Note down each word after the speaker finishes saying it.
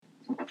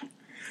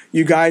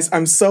You guys,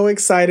 I'm so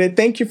excited.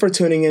 Thank you for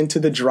tuning in to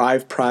the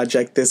Drive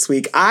Project this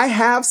week. I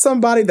have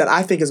somebody that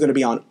I think is going to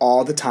be on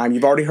all the time.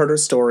 You've already heard her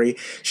story.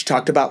 She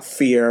talked about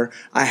fear.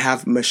 I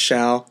have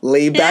Michelle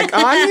Lee back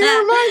on here.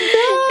 My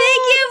God.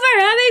 Thank you for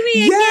having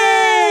me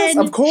yes,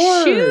 again. Of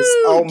course. Shoot.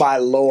 Oh, my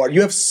Lord.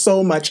 You have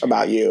so much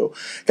about you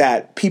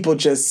that people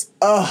just,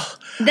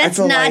 That's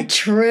not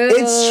true.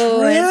 It's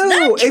true.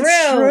 It's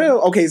not true.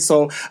 Okay,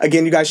 so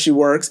again, you guys, she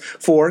works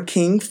for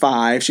King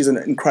 5. She's an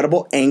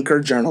incredible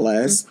anchor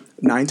journalist.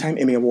 9-time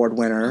Emmy Award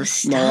winner.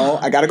 Merle,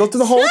 I got to go through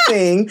the whole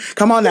thing.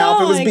 Come on now.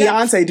 If it was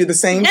Beyonce, do the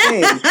same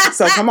thing.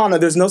 So come on.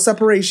 There's no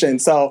separation.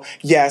 So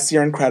yes,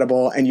 you're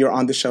incredible. And you're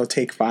on the show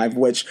Take 5,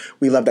 which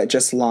we love that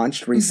just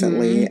launched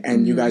recently.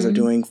 And you guys are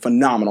doing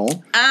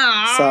phenomenal.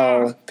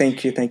 So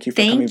thank you for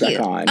coming back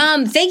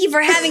on. Thank you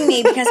for having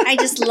me because I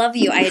just love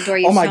you. I adore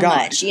you so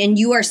much. And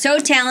you are so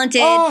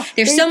talented.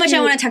 There's so much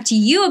I want to talk to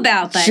you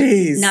about, but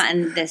not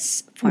in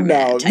this format.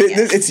 No,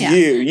 it's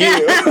you.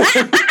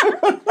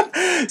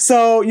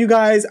 So, you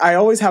guys, I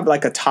always have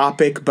like a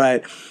topic,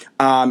 but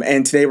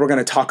and today we're going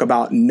to talk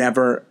about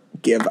never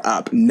give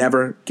up.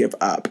 Never give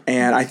up.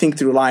 And I think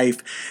through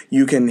life,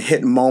 you can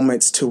hit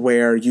moments to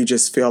where you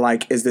just feel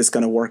like, is this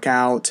going to work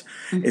out?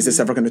 Is this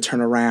ever going to turn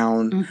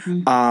around?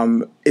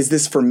 Is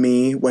this for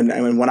me? When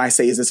I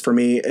say, is this for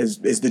me,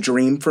 is the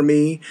dream for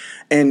me?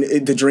 And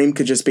the dream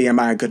could just be, am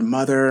I a good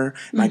mother?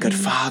 Am I a good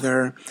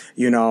father?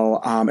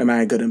 Am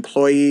I a good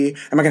employee?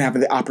 Am I going to have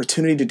the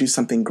opportunity to do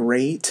something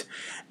great?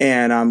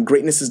 And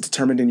greatness is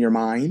determined in your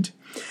mind.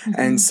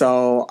 And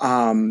so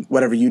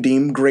whatever you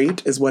deem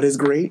great is what is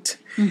great.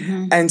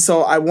 And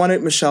so I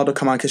wanted Michelle to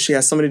come on because she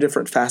has so many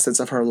different facets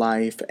of her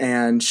life.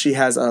 And she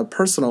has a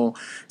personal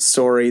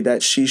story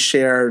that she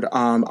shared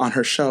on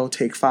her show,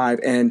 Take 5.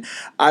 And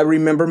I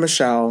remember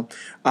Michelle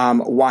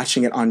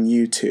watching it on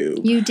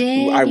YouTube. You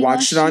did? I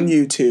watched it on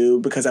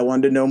YouTube because I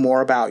wanted to know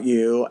more about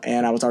you.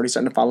 And I was already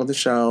starting to follow the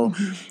show.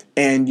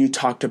 And you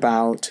talked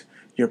about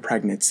your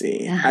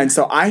pregnancy. And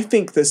so I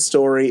think this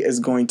story is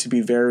going to be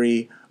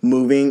very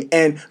moving.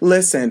 And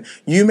listen,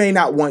 you may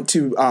not want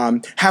to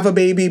have a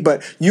baby,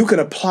 but you can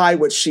apply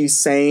what she's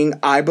saying,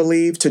 I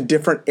believe, to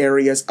different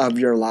areas of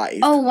your life.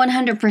 Oh,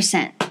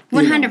 100%.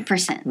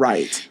 100%.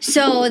 Right.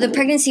 So the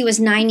pregnancy was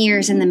 9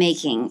 years in the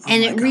making.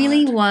 And it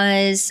really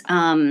was...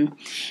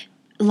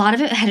 a lot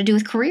of it had to do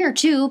with career,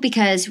 too,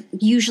 because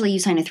usually you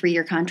sign a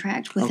 3-year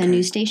contract with a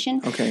news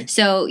station. Okay.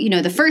 So,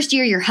 the first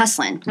year you're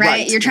hustling,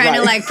 right? You're trying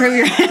to, prove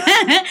your...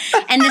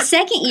 And the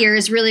second year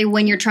is really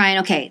when you're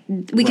trying,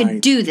 we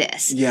could do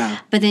this. Yeah.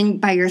 But then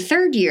by your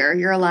third year,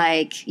 you're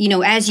like,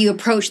 as you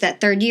approach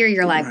that third year,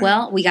 you're like,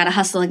 well, we got to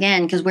hustle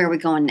again because where are we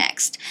going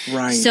next?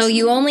 Right. So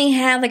you only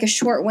have, a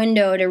short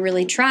window to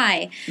really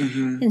try.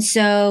 And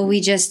so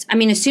we just...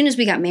 as soon as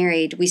we got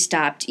married, we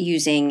stopped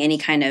using any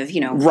kind of,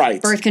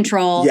 birth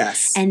control.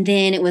 Yes. And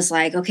then it was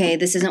like, okay,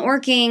 this isn't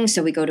working,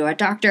 so we go to a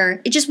doctor.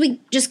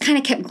 We just kind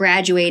of kept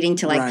graduating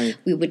to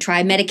we would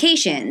try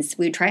medications,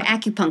 we would try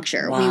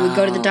acupuncture, we would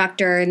go to the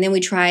doctor, and then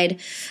we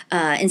tried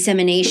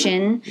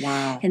insemination.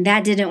 Wow. And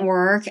that didn't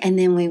work. And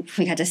then we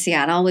got to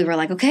Seattle. We were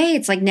like, okay,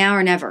 it's like now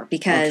or never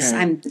because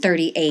I'm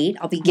 38.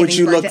 I'll be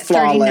giving birth at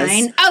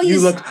 39. Oh, you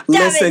look.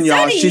 Listen,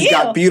 y'all. She's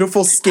got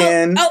beautiful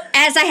skin. Oh,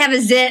 as I have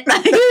a zit.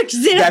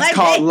 That's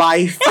called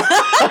life.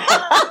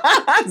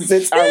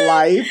 Zits are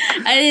life.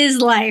 It is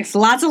life.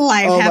 Lots of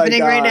life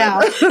happening right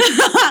now.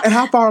 And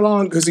how far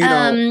along? Because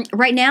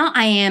right now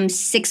I am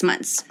 6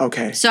 months.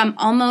 Okay. So I'm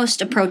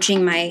almost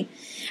approaching I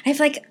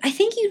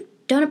think you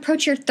don't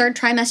approach your third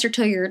trimester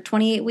till you're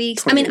 28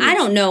 weeks. I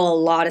don't know a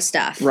lot of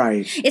stuff.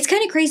 Right. It's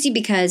kind of crazy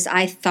because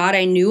I thought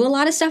I knew a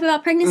lot of stuff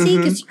about pregnancy.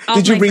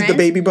 Did you read the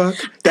baby book?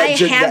 I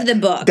have the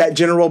book. That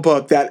general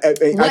book.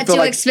 What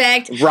to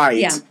expect. Right.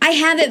 Yeah. I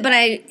have it, but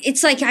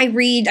it's like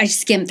I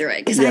skim through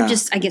it because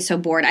I get so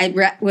bored.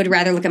 I would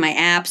rather look at my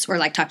apps or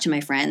talk to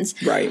my friends.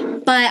 Right.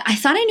 But I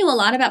thought I knew a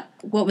lot about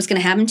what was going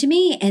to happen to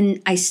me,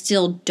 and I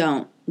still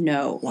don't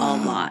know a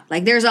lot.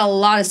 There's a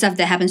lot of stuff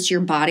that happens to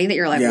your body that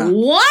you're like,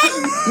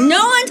 what?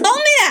 No one told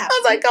me that. I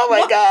was like, oh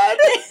my God.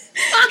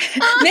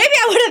 Maybe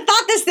I would have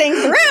thought this thing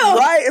through.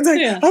 Right? It's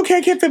like, okay,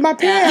 I can't fit my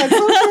pants.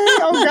 Okay.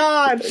 Oh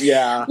God.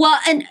 Yeah. Well,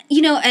 and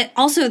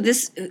also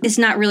this is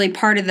not really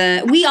part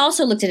of we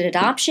also looked at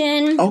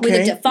adoption. Okay. We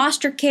looked at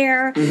foster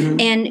care.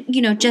 And,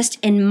 just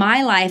in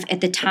my life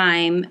at the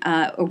time,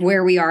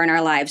 where we are in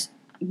our lives,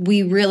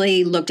 we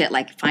really looked at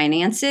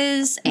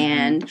finances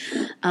and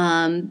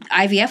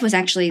IVF was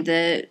actually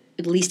the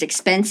least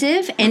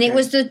expensive and it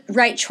was the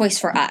right choice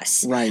for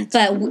us. Right.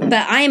 But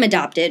I am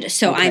adopted,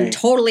 so I'm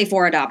totally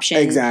for adoption.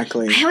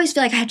 Exactly. I always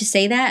feel like I have to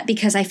say that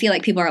because I feel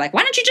like people are like,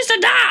 why don't you just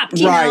adopt?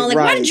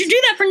 Why did you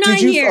do that for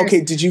 9 years? Okay,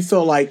 did you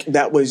feel like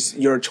that was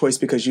your choice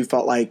because you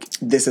felt like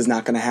this is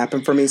not going to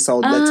happen for me, so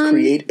let's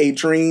create a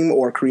dream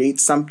or create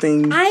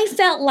something? I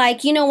felt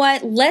like, you know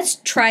what, let's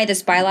try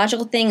this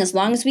biological thing as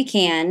long as we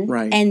can.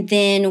 Right. And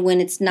then when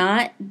it's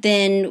not,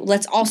 then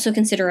let's also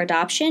consider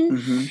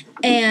adoption.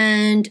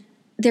 And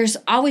there's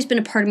always been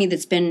a part of me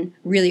that's been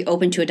really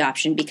open to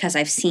adoption because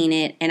I've seen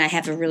it and I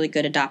have a really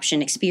good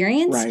adoption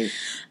experience. Right.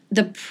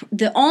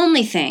 The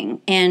only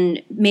thing,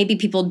 and maybe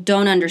people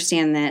don't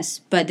understand this,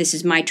 but this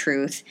is my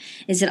truth,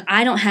 is that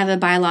I don't have a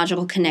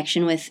biological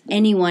connection with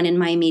anyone in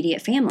my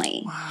immediate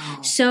family. Wow.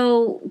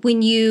 So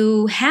when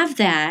you have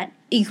that,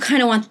 you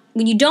kind of want,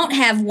 when you don't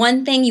have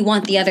one thing, you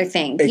want the other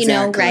thing, you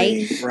know,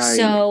 right?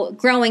 So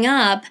growing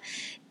up,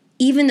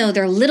 even though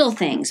they're little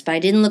things, but I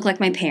didn't look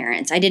like my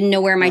parents, I didn't know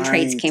where my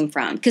traits came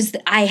from, because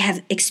I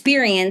have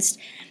experienced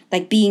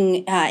like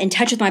being in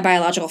touch with my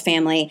biological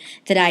family,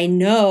 that I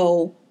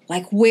know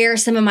like where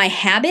some of my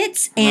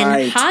habits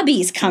and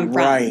hobbies come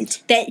from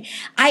that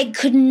I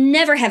could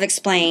never have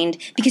explained,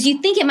 because you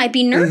think it might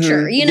be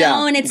nurture, you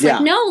know, and it's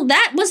like, no,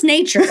 that was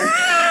nature.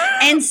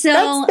 And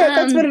so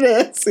that's what it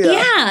is.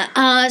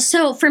 Yeah.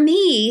 So for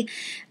me,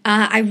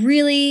 I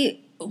really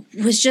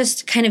was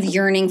just kind of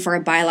yearning for a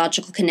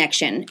biological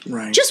connection.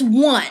 Right. Just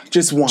one,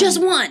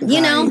 you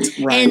know?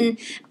 Right. And,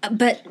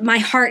 but my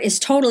heart is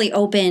totally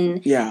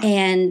open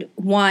and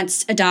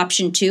wants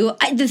adoption too.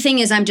 The thing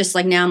is, I'm just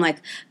like, now I'm like,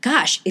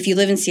 gosh, if you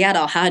live in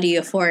Seattle, how do you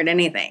afford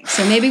anything?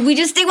 So maybe we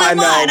just stick with one.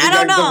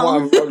 I don't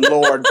know.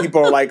 Lord,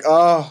 people are like,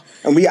 oh,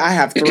 and I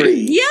have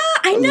 3. Yeah,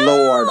 I know.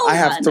 Lord, I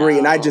have 3,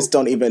 and I just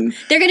don't even.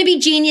 They're going to be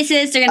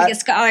geniuses. They're going to get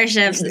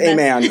scholarships.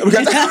 Amen.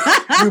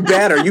 You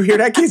better. You hear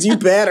that, kids? You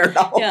better.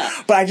 No. Yeah.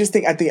 But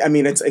I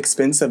mean, it's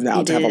expensive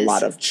now to have a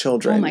lot of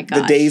children. Oh my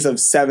gosh. The days of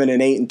 7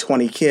 and 8 and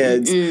 20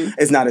 kids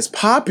is not as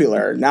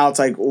popular. Now it's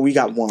like, we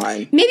got one.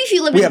 Maybe if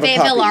you live in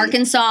Fayetteville,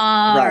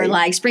 Arkansas, or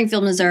like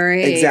Springfield,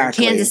 Missouri, or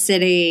Kansas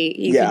City,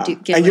 you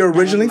could get. And you're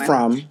originally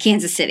from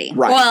Kansas City.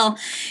 Right. Well,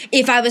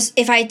 if I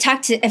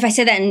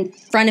said that in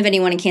front of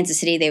anyone in Kansas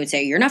City, they would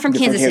say, you're not from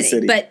Kansas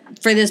City. But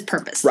for this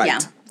purpose,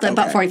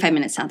 about 45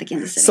 minutes south of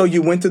Kansas City. So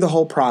you went through the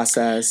whole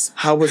process.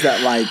 How was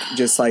that like?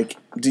 Just like,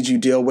 did you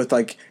deal with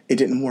like, it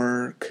didn't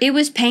work? It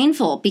was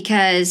painful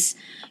because,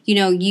 you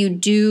know, you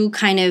do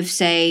kind of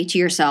say to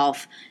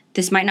yourself,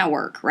 this might not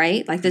work,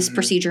 right? Like this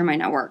procedure might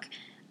not work.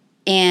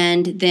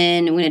 And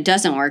then when it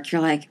doesn't work,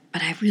 you're like,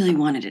 but I really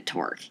wanted it to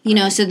work. You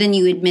know, so then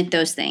you admit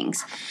those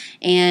things.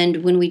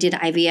 And when we did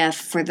IVF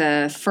for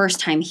the first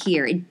time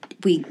here,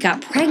 we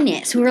got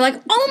pregnant. So we were like,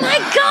 oh my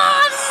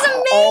God, this is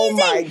amazing. Oh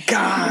my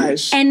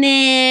gosh. And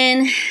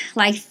then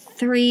like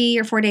 3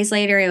 or 4 days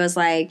later, it was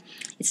like,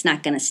 it's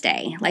not going to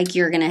stay. Like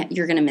you're going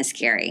to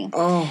miscarry.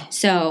 Oh.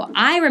 So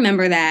I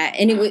remember that.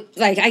 And it was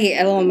like, I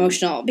get a little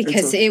emotional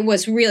because it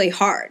was really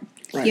hard.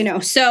 Right. You know,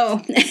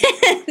 so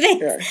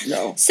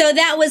so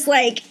that was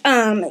like,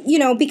 you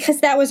know, because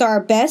that was our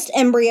best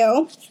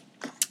embryo,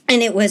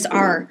 and it was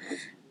our.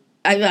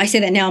 I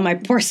say that now.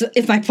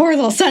 If my poor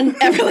little son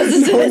ever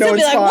listens to this, he'll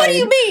be like, "What do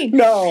you mean?"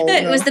 No,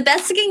 it was the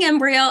best looking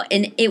embryo,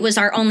 and it was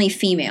our only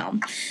female.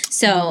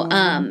 So,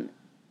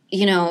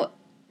 you know,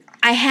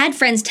 I had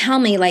friends tell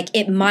me, like,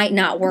 it might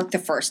not work the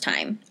first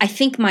time. I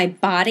think my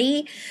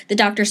body, the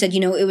doctor said, you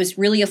know, it was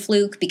really a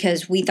fluke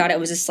because we thought it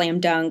was a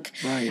slam dunk.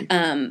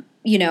 Right.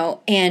 You know,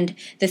 and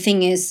the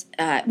thing is,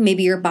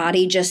 maybe your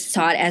body just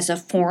saw it as a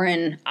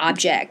foreign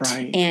object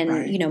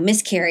and, you know,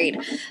 miscarried.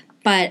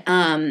 But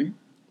I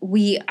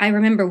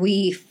remember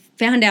we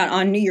found out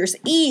on New Year's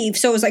Eve,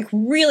 so it was like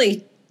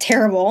really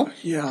terrible.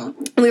 Yeah.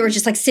 We were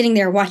just like sitting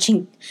there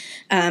watching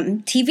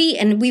TV,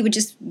 and we would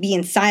just be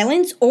in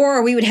silence,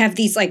 or we would have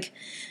these like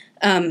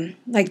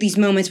these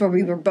moments where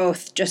we were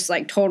both just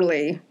like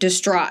totally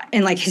distraught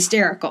and like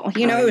hysterical,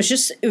 you know.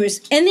 It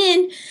was, and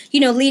then, you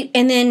know,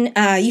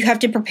 you have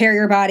to prepare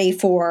your body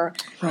for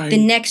the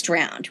next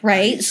round,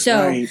 right?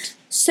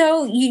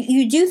 So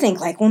you do think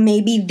like, well,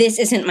 maybe this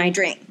isn't my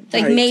dream,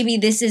 like maybe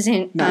this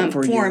isn't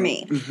for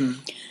me. Mm-hmm.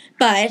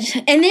 But,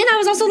 and then I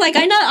was also like,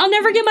 I'll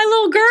never get my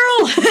little girl.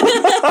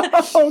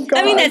 Oh, God.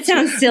 I mean, that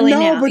sounds silly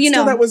now. But you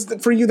still, know, that was,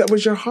 for you, that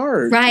was your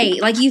heart.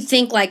 Right. Like, you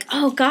think like,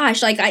 oh,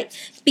 gosh, like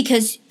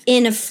because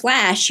in a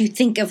flash, you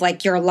think of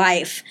like your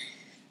life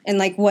and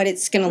like what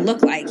it's going to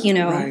look like, you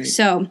know. Right.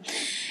 So,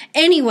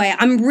 anyway,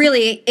 I'm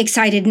really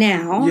excited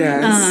now.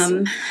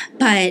 Yes.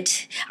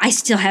 But I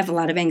still have a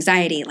lot of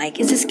anxiety. Like,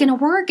 is this going to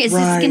work? Is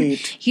this going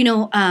to, you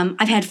know,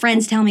 I've had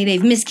friends tell me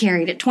they've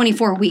miscarried at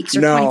 24 weeks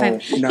or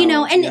 25, you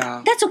know, and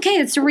that's okay.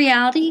 That's a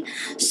reality.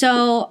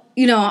 So,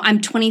 you know,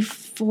 I'm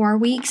 24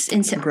 weeks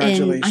on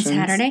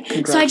Saturday.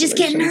 So I just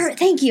get nervous.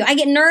 Thank you. I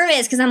get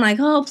nervous because I'm like,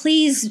 oh,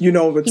 please. You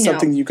know, it's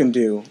something you can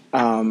do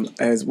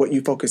as what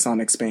you focus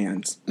on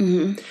expands.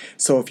 Mm-hmm.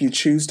 So if you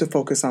choose to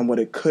focus on what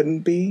it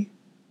couldn't be,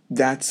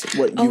 that's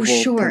what you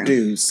will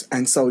produce.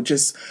 And so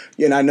just,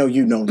 and I know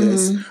you know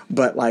this,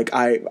 but like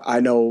I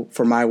know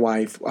for my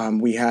wife,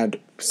 we had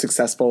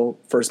successful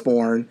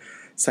firstborn,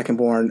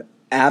 secondborn.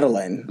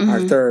 Adeline, our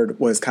third,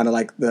 was kind of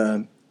like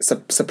the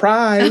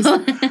surprise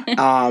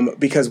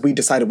because we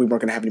decided we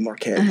weren't going to have any more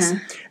kids.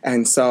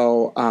 And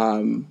so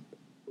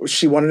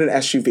she wanted an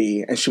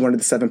SUV and she wanted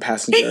the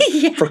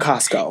 7-passenger for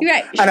Costco.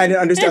 Right. And I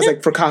didn't understand. I was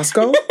like, for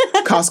Costco?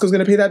 Costco's going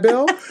to pay that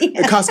bill?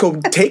 And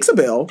Costco takes a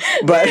bill,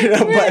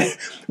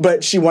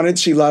 but she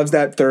loves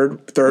that third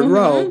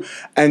row.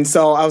 And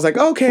so I was like,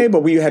 okay,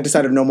 but we had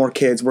decided no more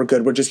kids. We're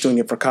good. We're just doing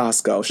it for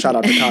Costco. Shout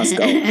out to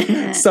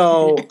Costco.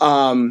 So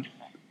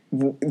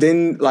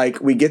then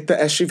like we get the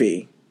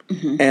SUV.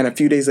 And a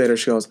few days later,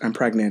 she goes, I'm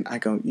pregnant. I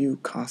go, you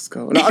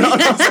Costco. No.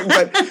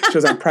 But she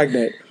goes, I'm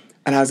pregnant.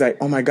 And I was like,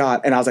 oh my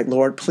God. And I was like,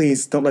 Lord,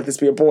 please don't let this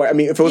be a boy. I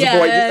mean, if it was a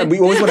boy, we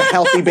always want a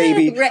healthy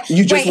baby.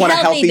 You just want a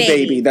healthy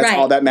baby. That's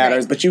all that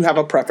matters. But you have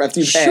a preference.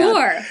 You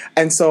can.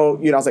 And so,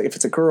 I was like, if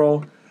it's a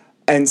girl.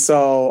 And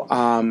so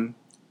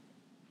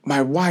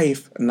my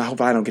wife, and I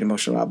hope I don't get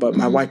emotional about it, but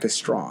my wife is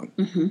strong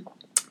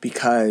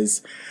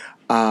because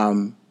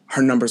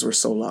her numbers were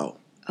so low.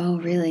 Oh,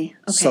 really?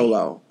 Okay. So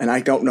low. And I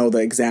don't know the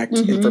exact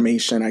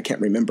information. I can't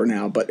remember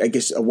now. But I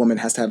guess a woman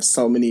has to have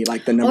so many,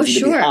 like the numbers need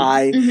to be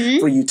high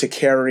for you to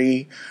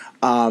carry.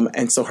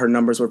 And so her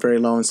numbers were very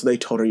low. And so they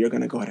told her, you're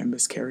going to go ahead and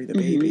miscarry the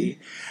baby.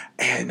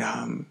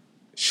 And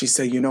she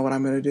said, you know what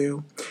I'm going to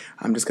do?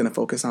 I'm just going to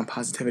focus on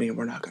positivity and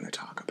we're not going to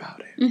talk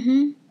about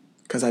it.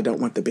 Because I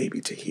don't want the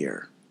baby to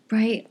hear.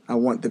 Right. I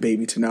want the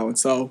baby to know. And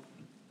so...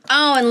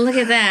 Oh, and look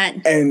at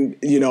that. And,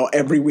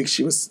 every week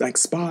she was like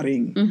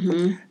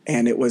spotting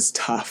and it was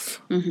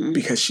tough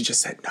because she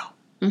just said, no,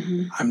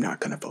 I'm not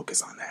going to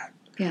focus on that.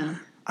 Yeah.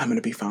 I'm going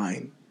to be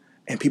fine.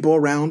 And people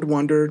around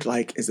wondered,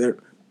 like,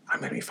 I'm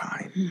going to be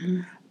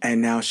fine.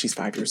 And now she's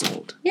 5 years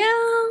old. Yeah.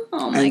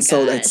 Oh my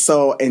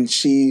God. And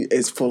she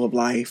is full of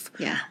life.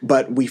 Yeah.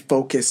 But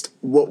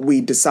what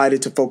we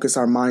decided to focus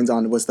our minds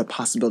on was the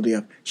possibility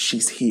of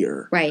she's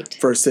here. Right.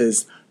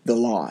 Versus the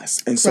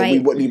loss. And so we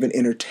wouldn't even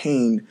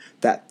entertain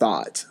that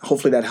thought.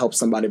 Hopefully that helps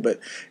somebody.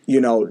 But,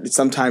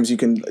 sometimes you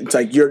can, it's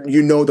like,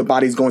 the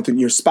body's going through,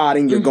 you're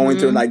spotting, you're going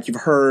through, like you've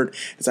heard.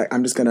 It's like,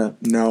 I'm going to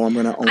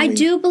only. I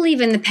do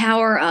believe in the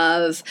power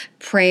of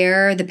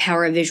prayer, the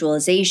power of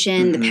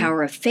visualization, the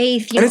power of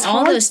faith, and it's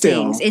all hard those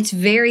still. things. It's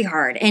very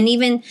hard. And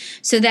even,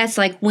 so that's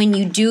like when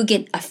you do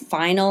get a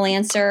final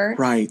answer.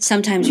 Right.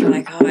 Sometimes you're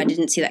like, oh, I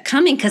didn't see that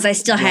coming because I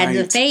still had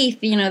the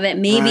faith, that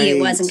maybe it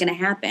wasn't going to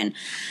happen.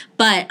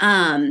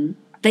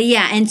 But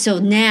yeah, and so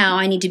now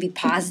I need to be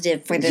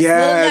positive for this little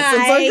guy.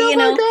 It's like, oh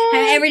my God.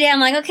 And every day I'm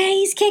like, okay,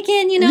 he's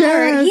kicking,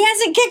 or he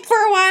hasn't kicked for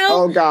a while.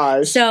 Oh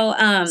gosh.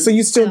 So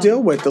you still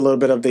deal with a little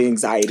bit of the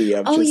anxiety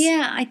of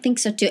yeah, I think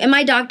so too. And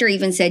my doctor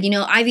even said,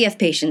 IVF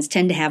patients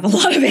tend to have a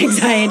lot of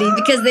anxiety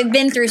because they've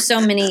been through so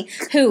many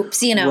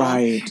hoops,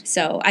 Right.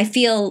 So I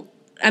feel...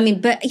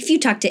 but if you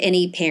talk to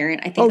any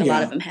parent, I think a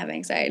lot of them have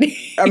anxiety.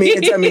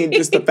 It's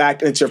just the fact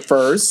that it's your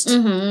first.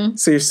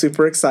 So you're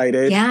super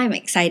excited. Yeah, I'm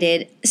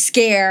excited.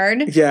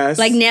 Scared. Yes.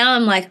 Like now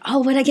I'm like, oh,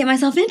 what did I get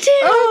myself into?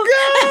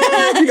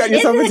 Oh, God. You got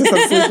yourself into some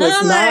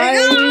sleepless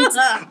nights.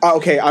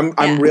 Okay,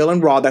 I'm real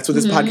and raw. That's what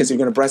this podcast is. You're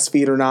going to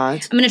breastfeed or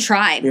not? I'm going to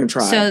try. You're going to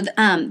try.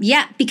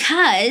 So,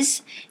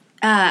 because...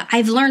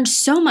 I've learned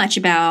so much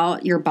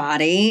about your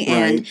body,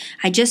 and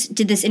I just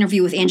did this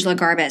interview with Angela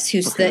Garbus,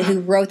 who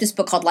wrote this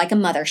book called Like a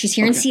Mother. She's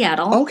here in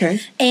Seattle. Okay.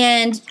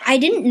 And I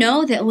didn't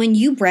know that when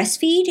you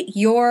breastfeed,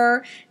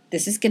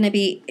 this is going to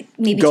be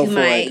maybe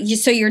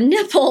so your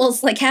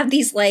nipples have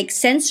these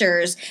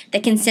sensors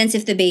that can sense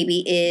if the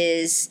baby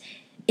is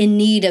in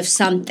need of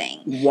something.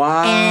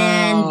 Wow.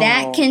 And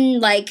that can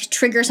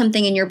trigger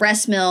something in your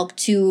breast milk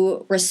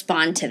to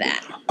respond to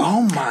that.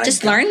 Oh my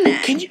Just God. Learn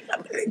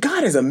that.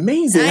 God is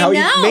amazing how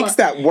know. He makes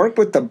that work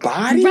with the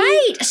body.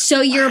 Right.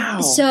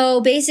 So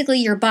basically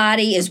your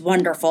body is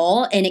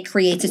wonderful and it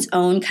creates its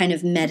own kind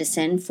of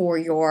medicine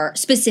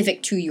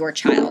specific to your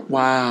child.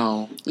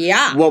 Wow.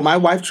 Yeah. Well, my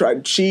wife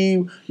tried.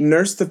 She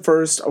nursed the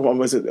first, what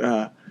was it?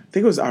 I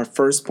think it was our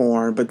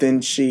firstborn, but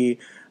then she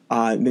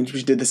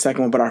did the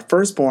second one. But our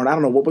firstborn, I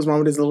don't know what was wrong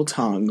with his little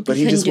tongue, but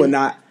he just would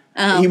not.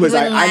 He was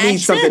like, I need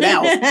something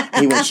else.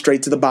 He went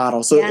straight to the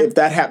bottle. So if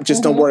that happens,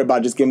 just don't worry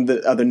about it. Just give him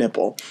the other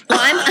nipple. Well,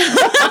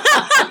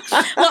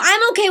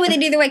 I'm okay with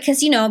it either way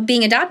because,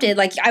 being adopted,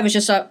 I was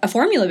just a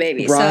formula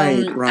baby.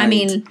 Right, so,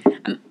 right.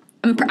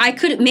 I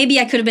could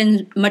have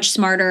been much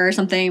smarter or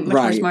something,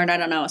 more smart. I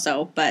don't know.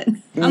 So, but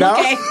I'm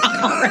okay.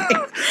 All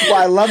right. Well,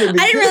 I love it.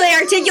 I didn't really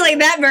articulate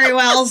that very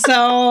well.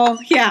 So,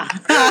 yeah.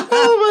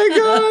 Oh my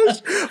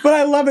gosh! But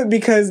I love it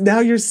because now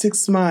you're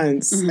 6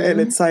 months, and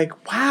it's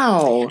like,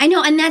 wow. I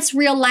know, and that's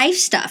real life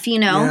stuff,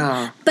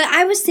 Yeah. But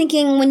I was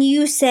thinking when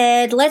you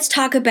said, "Let's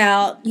talk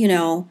about,"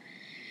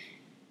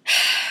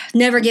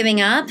 never giving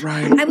up.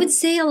 Right. I would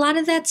say a lot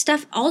of that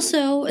stuff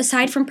also,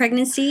 aside from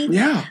pregnancy,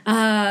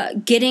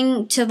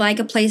 getting to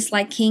a place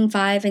like King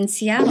 5 in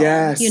Seattle.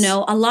 Yes.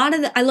 A lot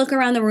of I look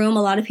around the room,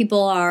 a lot of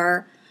people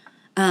are,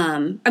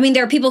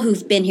 there are people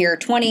who've been here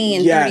 20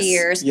 and 30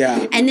 years.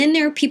 Yeah. And then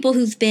there are people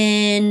who've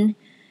been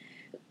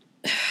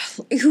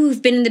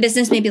in the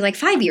business maybe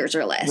 5 years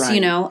or less,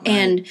 Right.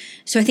 And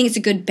so I think it's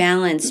a good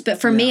balance. But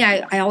for me,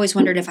 I always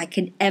wondered if I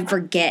could ever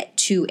get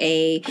to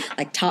a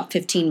like top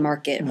 15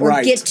 market or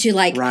Right. get to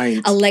like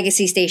Right. a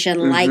legacy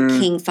station like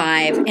King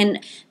 5. And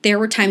there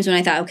were times when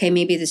I thought, okay,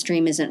 maybe this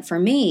dream isn't for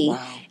me.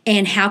 Wow.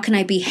 And how can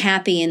I be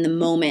happy in the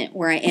moment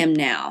where I am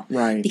now?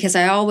 Right. Because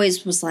I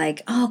always was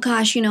like, oh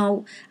gosh,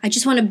 I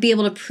just want to be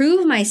able to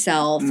prove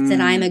myself that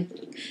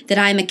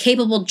I'm a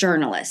capable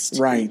journalist.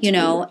 Right.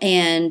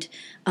 And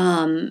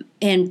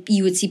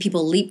you would see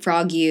people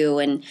leapfrog you,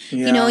 and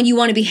Yeah. and you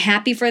want to be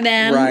happy for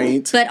them,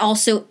 Right. but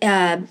also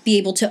be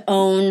able to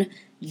own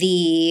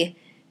the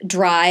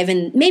drive,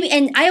 and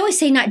I always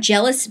say not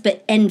jealous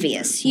but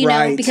envious,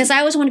 Right. because I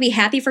always want to be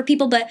happy for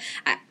people, but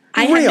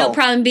I have no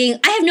problem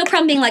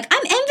being like,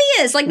 I'm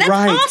envious, like that's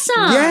Right.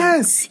 awesome.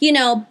 Yes.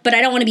 But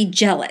I don't want to be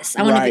jealous.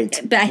 I want Right.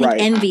 to be, but I think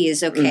Right. envy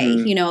is okay,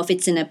 if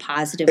it's in a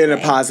positive way. In a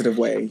positive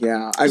way,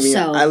 yeah. I mean,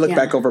 So, I look yeah.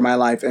 back over my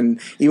life, and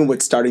even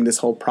with starting this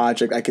whole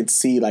project, I could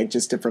see like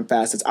just different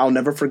facets. I'll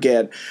never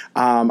forget,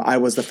 I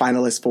was the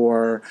finalist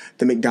for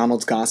the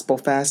McDonald's Gospel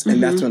Fest,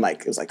 and that's when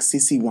it was like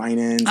CeCe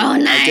Winans. Oh,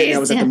 nice. I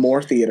was at the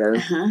Moore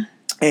Theater.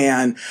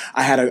 And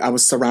I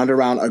was surrounded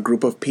around a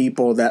group of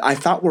people that I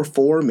thought were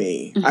for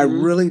me. I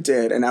really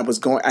did. And I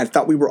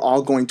thought we were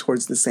all going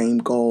towards the same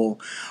goal.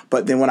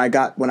 But then when I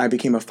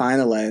became a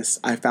finalist,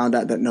 I found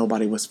out that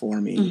nobody was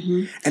for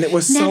me. And it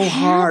was so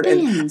hard.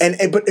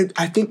 But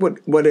I think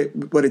what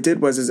it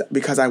did was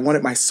because I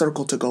wanted my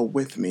circle to go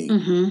with me.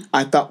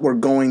 I thought we're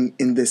going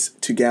in this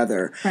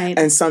together. Right.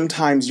 And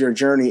sometimes your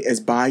journey is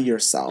by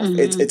yourself.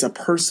 It's a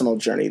personal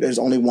journey. There's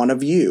only one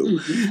of you.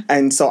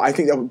 And so I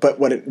think but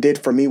what it did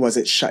for me was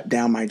it shut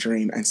down my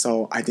dream, and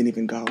so I didn't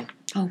even go.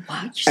 Oh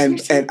wow! And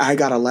I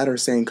got a letter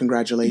saying,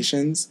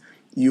 congratulations,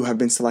 you have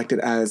been selected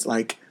as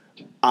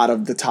out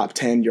of the top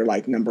 10, you're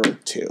number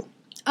 2.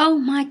 Oh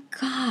my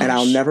gosh! And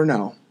I'll never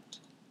know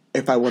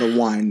if I would have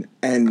won.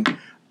 And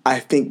I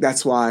think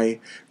that's why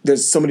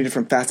there's so many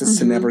different facets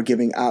to never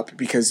giving up,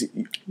 because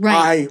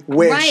I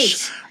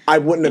wish I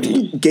wouldn't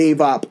have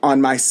gave up on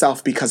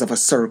myself because of a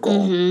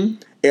circle.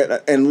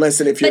 And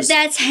listen, if you're... But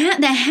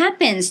that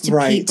happens to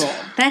people.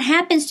 That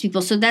happens to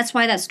people. So that's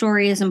why that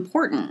story is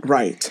important.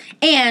 Right.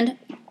 And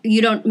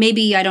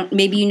maybe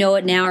you know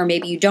it now, or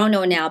maybe you don't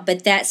know it now,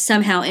 but that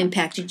somehow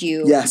impacted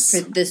you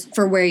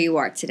for where you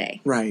are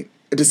today. Right.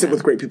 To sit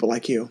with great people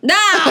like you. No,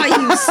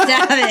 you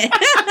stop it.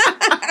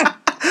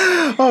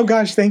 Oh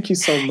gosh, thank you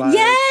so much.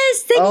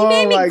 Yes, you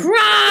made me cry. No,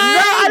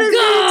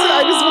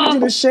 I just wanted you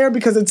to share,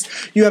 because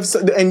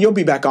and you'll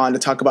be back on to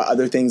talk about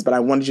other things, but I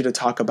wanted you to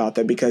talk about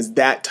that because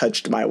that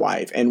touched my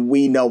wife, and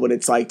we know what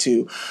it's like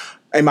to.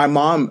 And my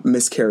mom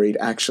miscarried,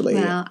 actually.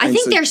 Wow. I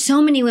think there's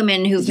so many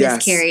women who've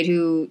miscarried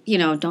who,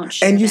 don't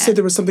share. And you that. said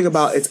there was something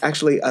about it's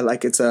actually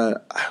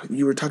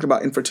you were talking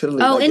about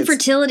infertility. Oh,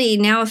 infertility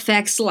now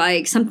affects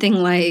something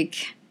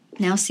like.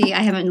 Now, see,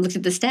 I haven't looked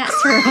at the stats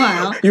for a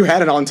while. You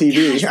had it on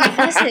TV.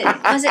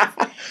 Was it?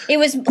 It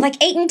was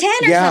like 8 and 10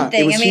 or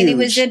something. It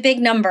was a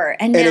big number.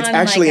 And now it's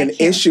actually an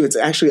issue. It's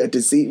actually a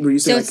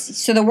disease.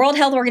 So the World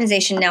Health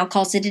Organization now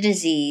calls it a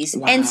disease.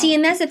 Wow. And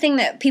that's the thing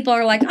that people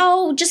are like,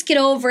 oh, just get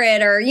over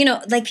it. Or,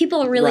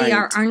 people really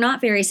are not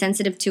very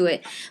sensitive to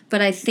it.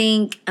 But I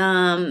think...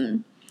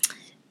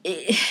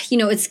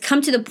 it's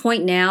come to the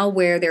point now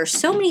where there are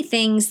so many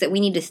things that we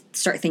need to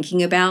start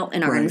thinking about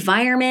in our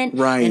environment,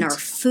 in our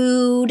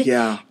food,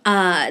 that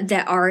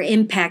are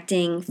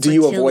impacting fertility. Do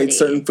you avoid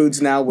certain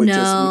foods now? No. What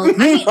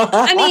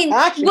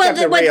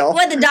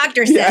the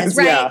doctor says,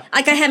 right? Yeah.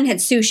 I haven't had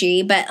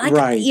sushi, but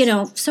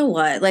so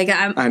what?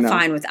 I'm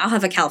fine with. I'll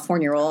have a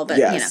California roll, but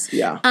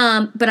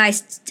but I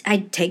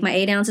take my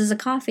 8 ounces of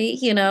coffee,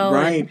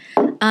 Right.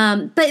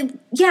 But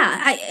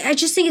I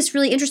just think it's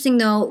really interesting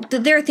though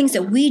that there are things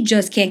that we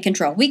just can't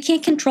control. We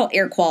can't control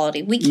air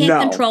quality. We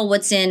can't control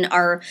what's in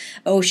our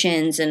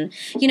oceans, and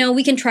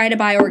we can try to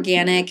buy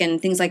organic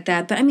and things like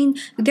that. But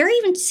they're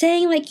even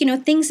saying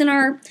things in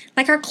our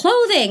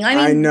clothing.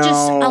 I know.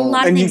 Just a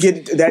lot of things.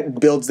 And that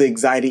builds the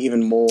anxiety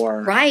even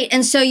more. Right.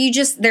 And so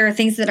there are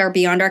things that are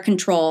beyond our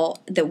control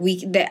that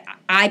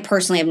I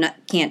personally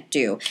can't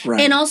do.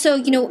 Right. And also,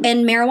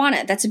 and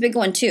marijuana, that's a big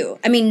one too.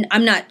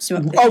 I'm not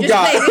smoking. Oh God.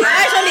 I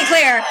just want to be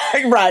clear.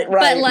 Right.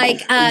 But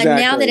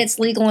now that it's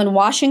legal in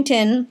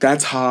Washington,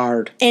 that's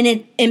hard. And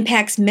it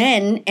impacts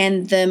men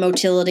and the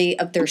motility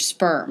of their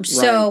sperm. Right.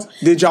 So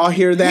did y'all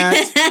hear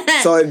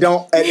that? So it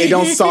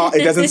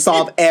doesn't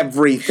solve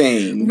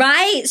everything.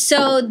 Right.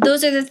 So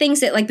those are the things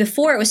that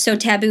before it was so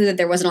taboo that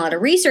there wasn't a lot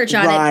of research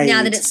on it.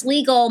 Now that it's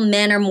legal,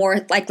 men are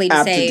more likely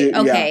to say,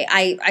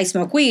 I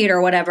smoke weed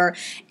or whatever.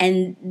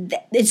 And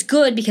it's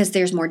good because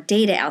there's more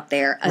data out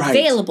there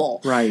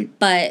available. Right.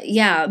 But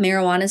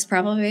marijuana is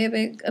probably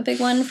a big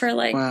one for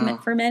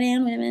for men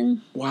and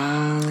women.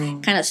 Wow.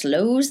 Kind of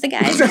slows the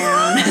guys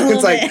down.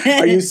 It's like,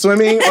 are you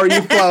swimming or are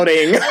you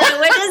floating? We're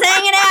just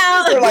hanging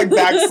out. They're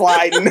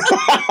backsliding.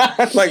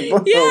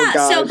 Oh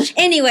gosh. So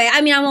anyway,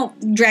 I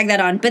won't drag that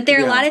on, but there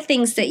are a lot of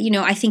things that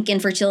I think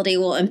infertility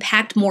will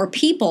impact more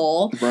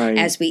people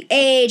as we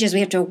age, as we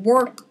have to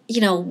work.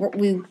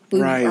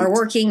 We Right. are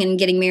working and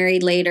getting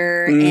married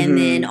later, and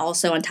then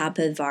also on top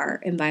of our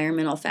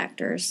environmental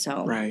factors.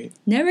 So Right.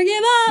 never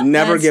give up.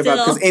 Never That's give up,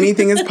 still- because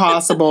anything is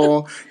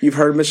possible. You've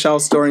heard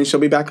Michelle's story, and she'll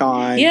be back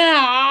on.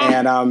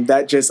 Yeah. And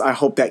that just, I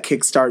hope that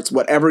kickstarts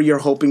whatever you're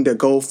hoping to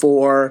go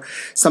for.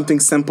 Something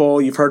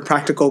simple. You've heard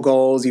practical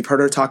goals. You've heard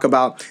her talk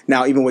about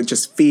now, even with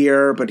just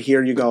fear. But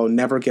here you go.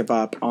 Never give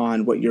up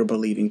on what you're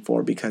believing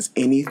for, because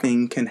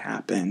anything can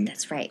happen.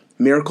 That's right.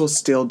 Miracles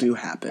still do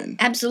happen.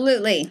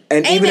 Absolutely.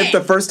 And Amen. even if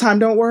the first time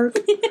don't work,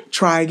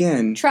 try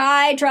again.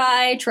 Try.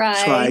 Try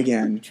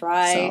again.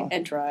 Try So,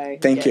 and try.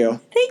 Thank you.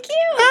 Thank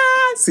you.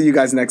 See you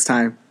guys next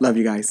time. Love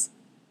you guys.